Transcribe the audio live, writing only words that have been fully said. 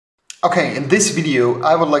Okay, in this video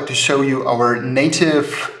I would like to show you our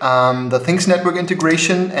native the Things Network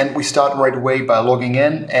integration, and we start right away by logging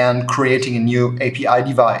in and creating a new API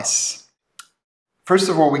device. First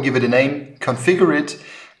of all, we give it a name, configure it,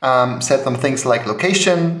 set some things like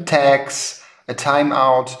location, tags, a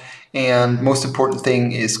timeout, and most important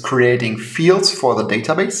thing is creating fields for the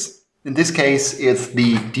database. In this case, it's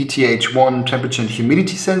the DTH1 temperature and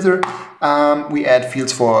humidity sensor. We add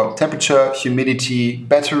fields for temperature, humidity,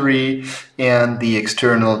 battery, and the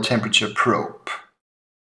external temperature probe.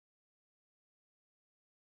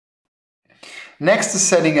 Next is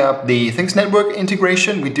setting up the Things Network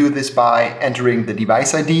integration. We do this by entering the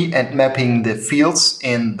device ID and mapping the fields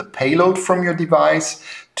in the payload from your device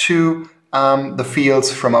to the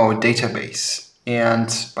fields from our database. And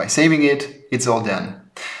by saving it, it's all done.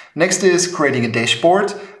 Next is creating a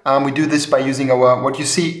dashboard. We do this by using what you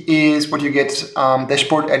see is what you get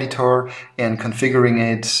dashboard editor and configuring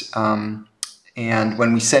it. And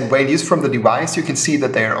when we send values from the device, you can see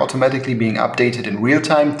that they are automatically being updated in real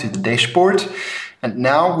time to the dashboard. And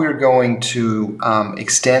now we're going to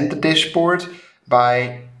extend the dashboard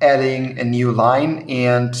by adding a new line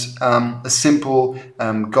and a simple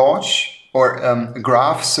gauge or a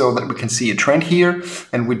graph so that we can see a trend here.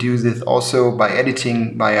 And we do this also by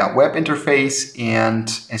editing via web interface. And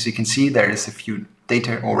as you can see, there is a few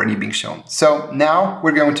data already being shown. So now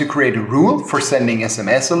we're going to create a rule for sending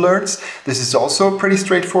SMS alerts. This is also pretty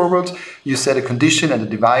straightforward. You set a condition and a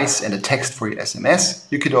device and a text for your SMS.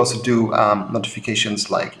 You could also do notifications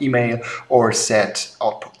like email or set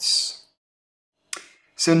outputs.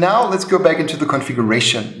 So now let's go back into the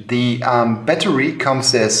configuration. The battery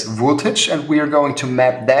comes as voltage, and we are going to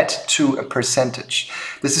map that to a percentage.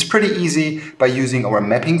 This is pretty easy by using our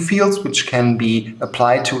mapping fields, which can be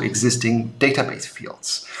applied to existing database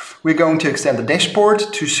fields. We're going to extend the dashboard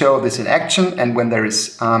to show this in action, and when there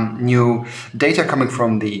is new data coming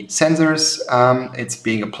from the sensors, it's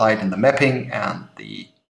being applied in the mapping, and the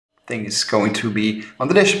thing is going to be on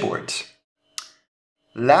the dashboard.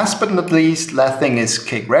 Last but not least, last thing is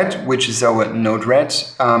Cake-RED, which is our Node-RED,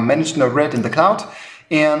 managed Node-RED in the cloud.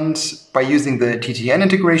 And by using the TTN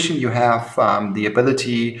integration, you have the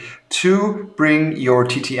ability to bring your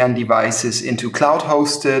TTN devices into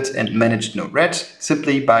cloud-hosted and managed Node-RED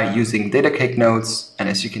simply by using Datacake nodes. And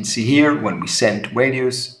as you can see here, when we send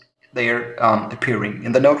values, they are appearing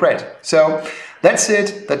in the Node-RED. So that's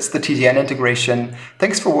it. That's the TTN integration.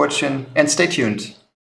 Thanks for watching and stay tuned.